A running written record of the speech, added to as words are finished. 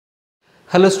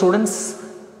Hello students,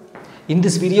 in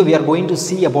this video we are going to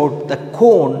see about the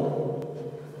cone.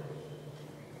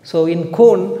 So in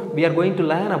cone we are going to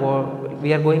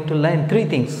learn three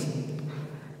things: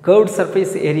 curved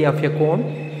surface area of a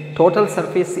cone, total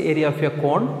surface area of a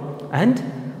cone, and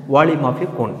volume of a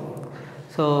cone.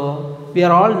 So we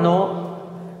are all know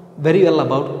very well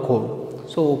about cone.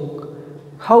 So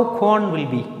how cone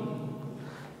will be?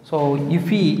 So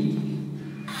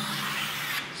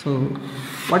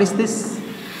what is this?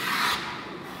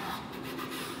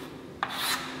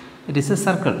 It is a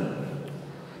circle.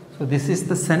 So this is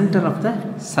the center of the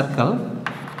circle.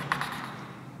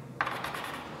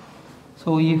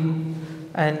 So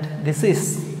this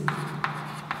is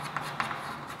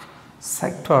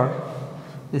sector,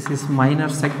 this is minor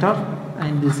sector,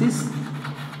 and this is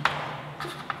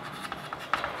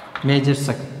major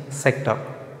sector.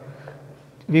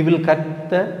 We will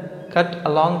cut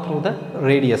along through the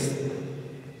radius.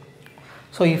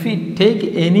 So if we take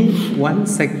any one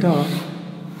sector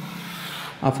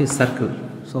of a circle,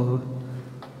 so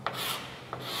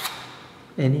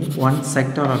any one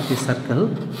sector of a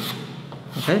circle,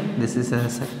 okay, this is a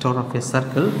sector of a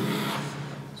circle.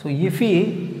 So if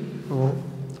we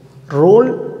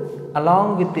roll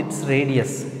along with its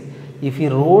radius, if we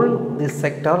roll this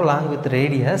sector along with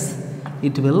radius,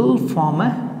 it will form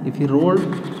a, if you roll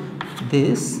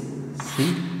this,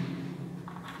 see,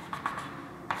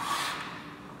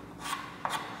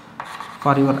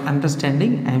 for your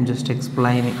understanding I am just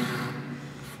explaining.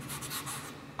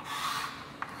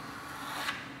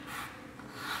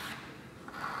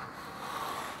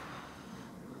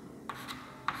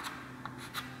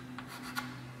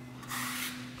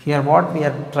 Here what we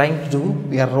are trying to do,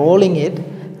 we are rolling it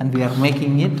and we are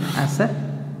making it as a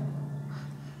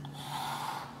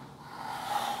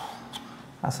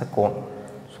cone.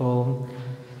 So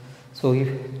if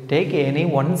you take any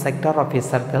one sector of a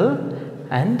circle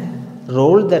and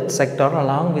roll that sector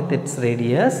along with its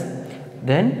radius,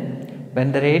 then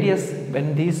when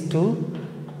these two,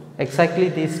 exactly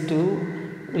these two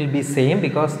will be same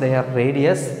because they are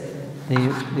radius, they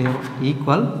are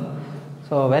equal.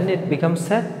 So when it becomes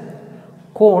a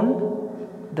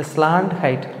cone, the slant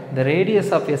height, the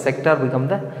radius of a sector become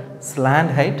the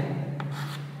slant height.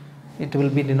 It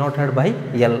will be denoted by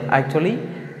L. Actually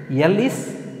L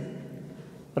is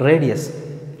radius.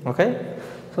 Okay.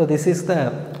 So this is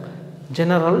the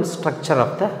general structure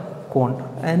of the cone,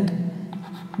 and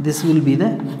this will be the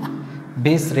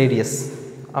base radius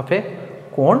of a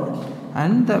cone,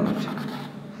 and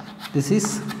this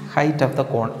is height of the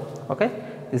cone. Okay,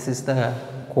 this is the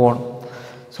cone.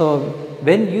 So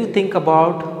when we think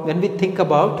about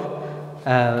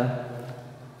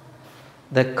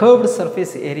the curved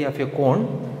surface area of a cone,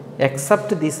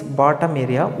 except this bottom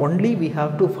area, only we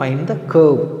have to find the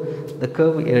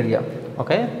curve area.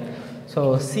 Okay.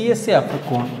 So CSA of a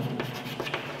cone.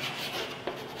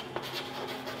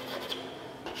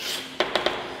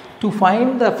 To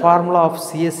find the formula of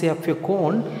CSA of a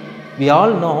cone, we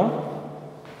all know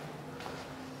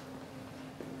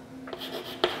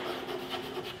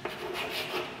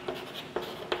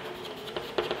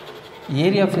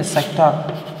area of a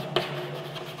circle,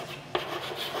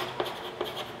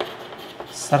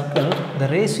 the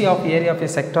ratio of area of a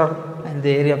sector and the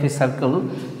area of a circle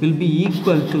will be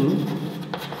equal to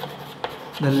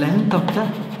the length of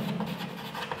the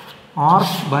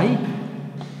arc by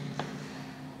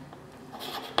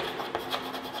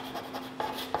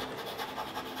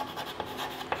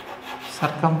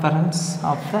circumference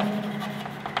of the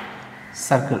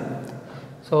circle.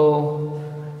 So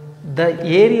the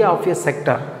area of a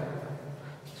sector,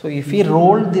 so if we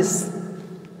roll this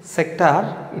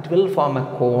sector, it will form a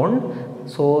cone.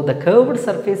 So the curved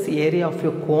surface area of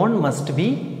a cone must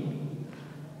be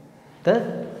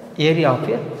the area of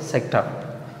a sector.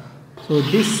 So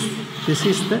this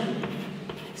is the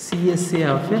CSA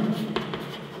of a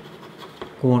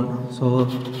cone. So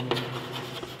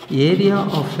area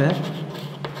of a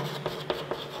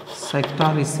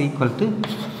sector is equal to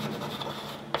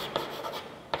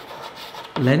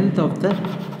length of the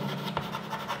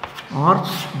arc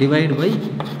divided by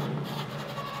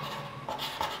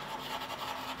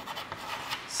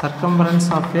circumference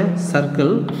of a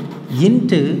circle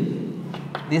into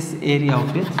this area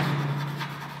of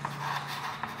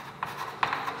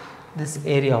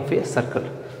a circle.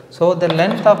 So the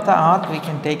length of the arc we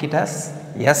can take it as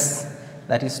S,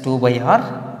 that is 2 by R,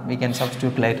 we can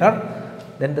substitute later.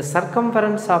 Then the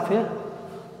circumference of a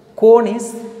cone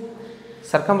is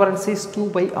 2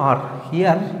 by R.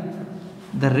 Here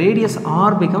the radius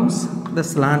R becomes the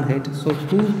slant height. So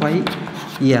 2 pi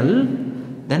L,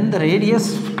 then the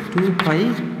radius 2 pi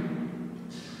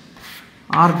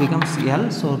R becomes L,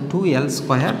 so 2L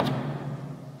square,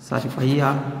 sorry, pi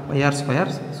r square.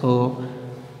 So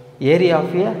area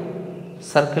of a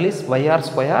circle is yr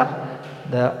square,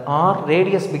 the r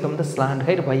radius becomes the slant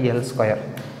height by L square.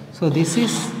 So this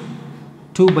is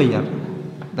 2 by r,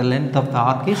 the length of the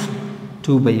arc is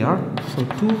 2 by r. So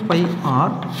 2 pi r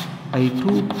by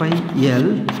 2 pi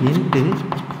L into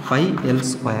pi L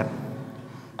square.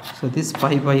 So this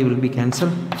pi will be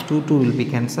cancelled, 2 will be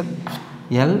cancelled,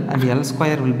 L and L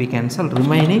square will be cancelled,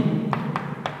 remaining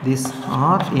this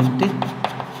r into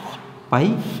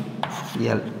pi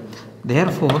L.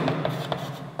 Therefore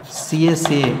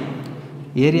CSA,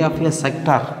 area of a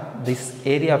sector, this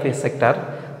area of a sector,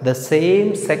 the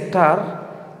same sector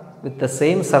with the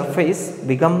same surface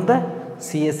become the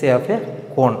CSA of a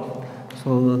cone. So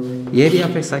area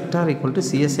of a sector equal to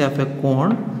CSA of a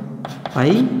cone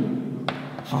pi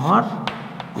r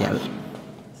L,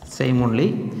 same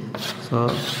only. So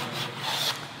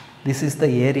this is the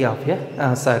area of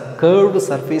a curved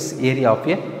surface area of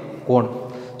a cone.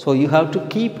 So you have to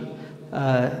keep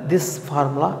this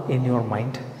formula in your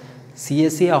mind.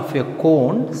 CSA of a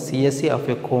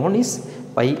cone is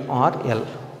pi r L.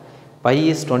 Pi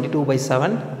is 22 by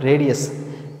 7, radius,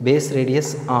 base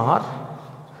radius r,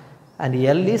 and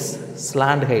L is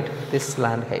slant height, this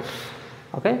slant height.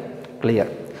 Okay, clear.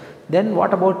 Then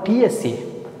what about TSA?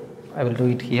 I will do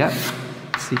it here.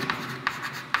 See,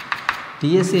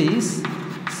 TSA is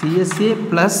CSA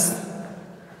plus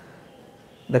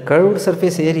the curved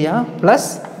surface area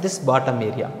plus this bottom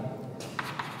area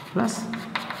plus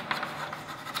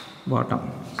bottom.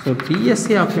 So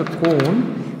TSA of a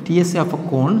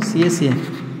cone, CSA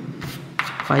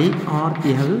pi r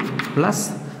L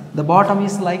plus the bottom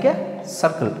is like a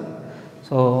circle.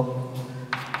 So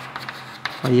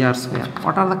pi r square.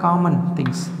 What are the common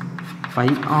things? Pi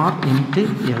r into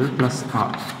L plus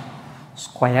r,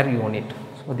 square unit.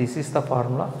 So this is the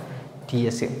formula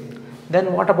TSA.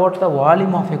 Then what about the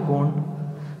volume of a cone?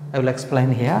 I will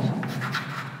explain here.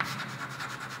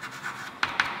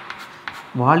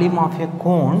 Volume of a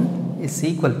cone is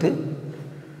equal to,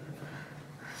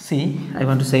 see, I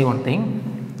want to say one thing.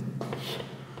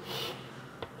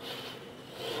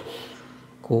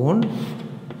 Cone,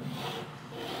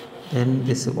 then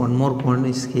this one more cone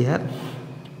is here.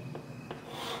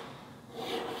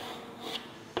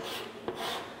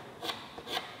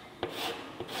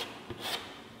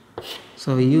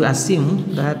 So you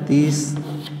assume that these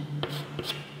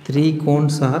three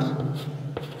cones are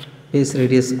base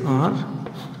radius r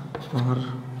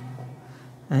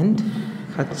and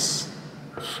height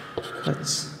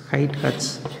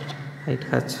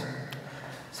h.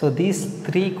 So these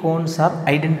three cones are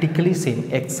identically same,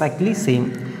 exactly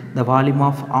same. The volume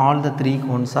of all the three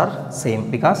cones are same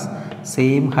because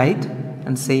same height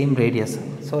and same radius.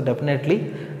 So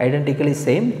definitely identically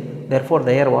same, therefore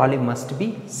their volume must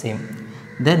be same.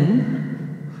 Then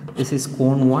this is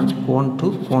cone 1, cone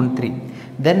 2, cone 3.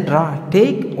 Then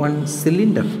take one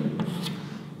cylinder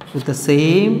with the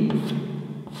same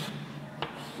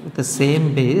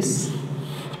base,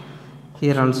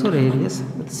 here also radius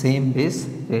with same base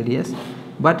radius,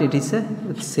 but it is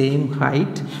with same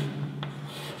height,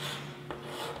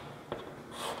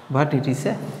 but it is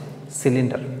a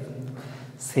cylinder,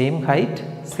 same height,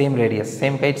 same radius,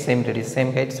 same height, same radius,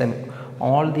 same height, same,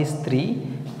 all these three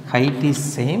height is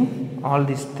same, all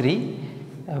these three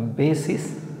base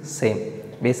is same,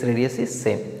 base radius is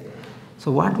same.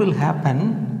 So what will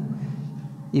happen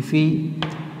if we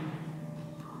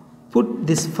put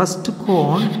this first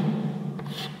cone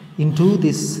into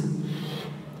this,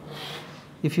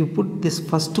 if you put this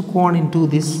first cone into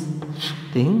this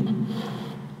thing,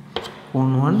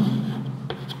 cone 1,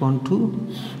 cone 2,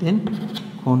 then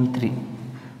cone 3.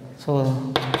 So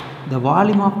the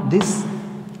volume of this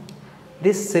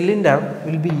cylinder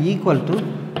will be equal to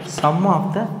sum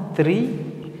of the three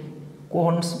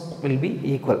cones will be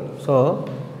equal. So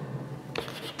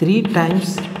 3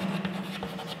 times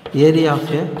area of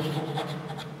a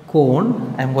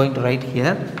cone, I am going to write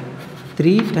here,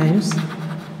 3 times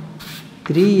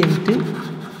 3 into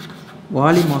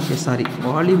volume of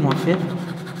a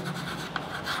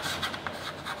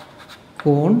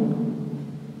cone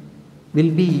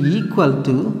will be equal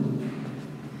to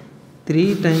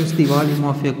 3 times the volume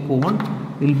of a cone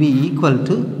will be equal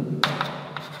to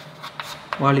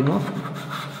volume of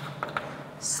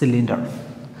cylinder.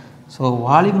 So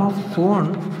volume of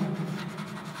cone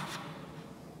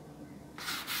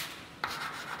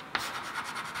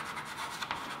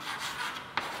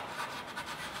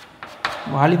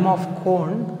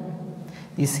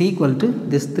is equal to,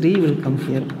 this 3 will come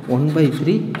here, 1 by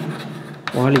 3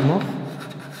 volume of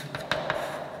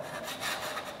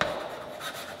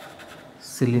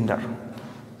cylinder.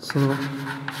 So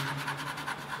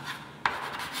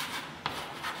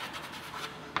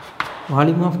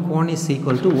volume of cone is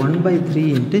equal to 1 by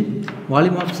 3 into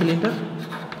volume of cylinder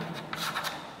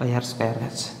by r square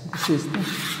h. This is the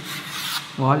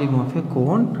volume of a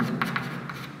cone,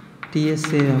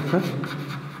 TSA of a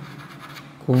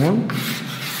cone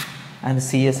and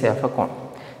CSA of a cone.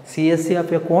 CSA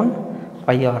of a cone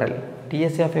pi RL,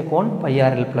 TSA of a cone pi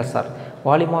RL plus R.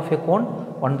 Volume of a cone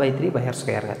 1 by 3 by r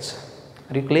square h.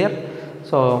 Are you clear?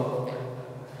 So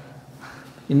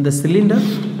in the cylinder,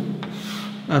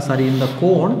 in the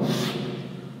cone,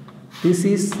 this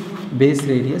is base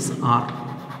radius r.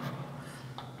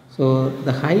 So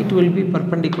the height will be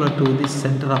perpendicular to the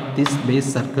center of this base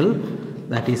circle,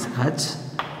 that is h.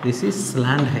 This is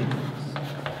slant height.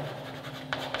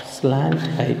 Slant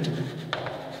height.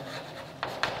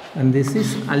 And this is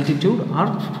altitude or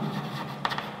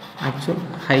actual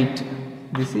height.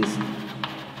 This is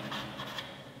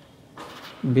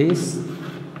base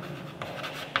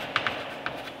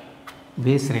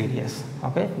radius.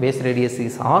 Okay, base radius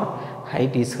is r,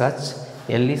 height is h,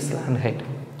 L is slant height.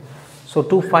 So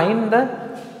to find the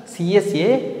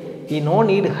CSA, we no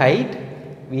need height,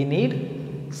 we need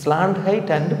slant height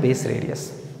and base radius.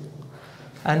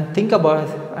 And think about,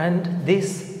 and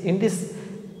this in this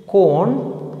cone,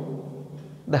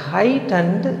 the height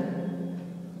and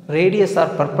radius are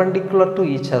perpendicular to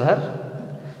each other.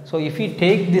 So if we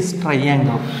take this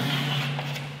triangle,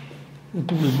 it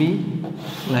will be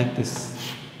like this,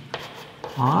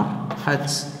 R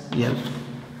H L.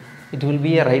 It will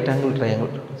be a right angle triangle.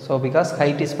 So because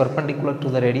height is perpendicular to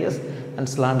the radius and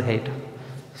slant height,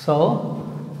 so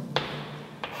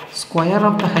square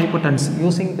of the hypotenuse,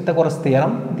 using Pythagoras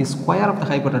theorem, the square of the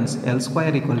hypotenuse L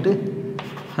square equal to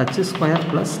H square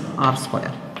plus R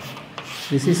square.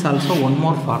 This is also one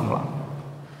more formula.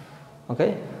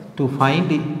 Okay, to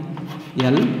find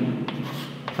L,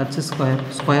 H square,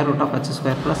 square root of H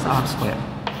square plus R square.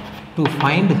 To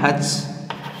find H,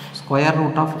 square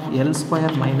root of L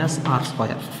square minus R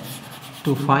square.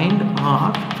 To find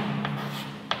R,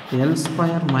 L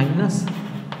square minus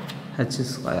H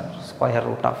square, square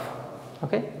root of.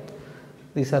 Okay,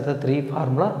 these are the three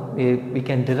formula we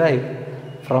can derive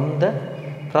from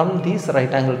this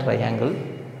right angle triangle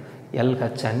L,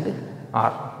 H and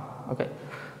R. Okay,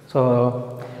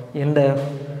 so in the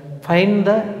find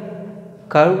the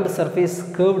curved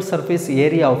surface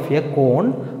area of a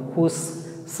cone whose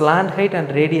slant height and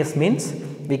radius means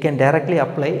we can directly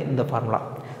apply in the formula.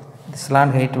 The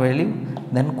slant height value,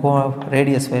 then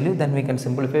radius value, then we can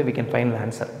simplify, we can find the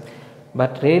answer.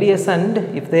 But radius, and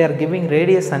if they are giving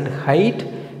radius and height,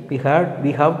 we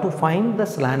have to find the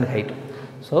slant height.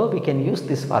 So we can use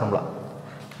this formula.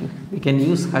 We can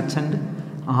use H and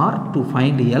R to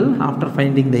find L. After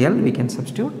finding the L, we can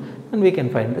substitute and we can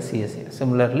find the CSA.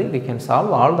 Similarly, we can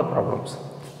solve all the problems.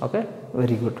 Okay,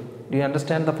 very good. Do you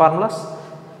understand the formulas?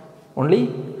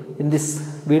 Only in this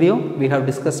video we have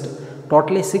discussed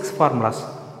totally 6 formulas.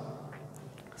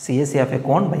 CSA of a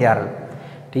cone by RL,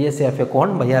 TSA of a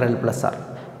cone by RL plus R,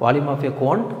 volume of a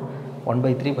cone 1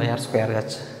 by 3 by R square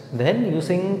H. Then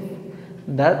using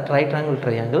that right angle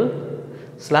triangle,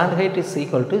 slant height is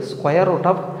equal to square root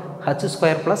of H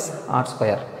square plus R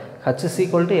square. H is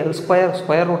equal to L square,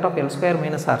 square root of L square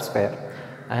minus R square,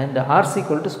 and R is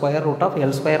equal to square root of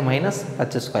L square minus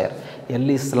H square. L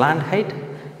is slant height,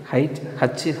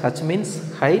 H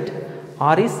means height,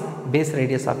 R is base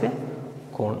radius of a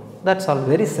cone. That's all,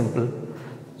 very simple.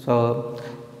 So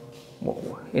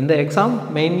in the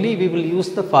exam mainly we will use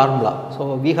the formula.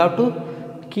 So we have to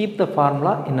keep the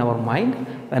formula in our mind.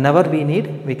 Whenever we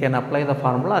need, we can apply the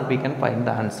formula and we can find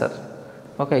the answer.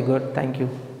 Okay, good. Thank you.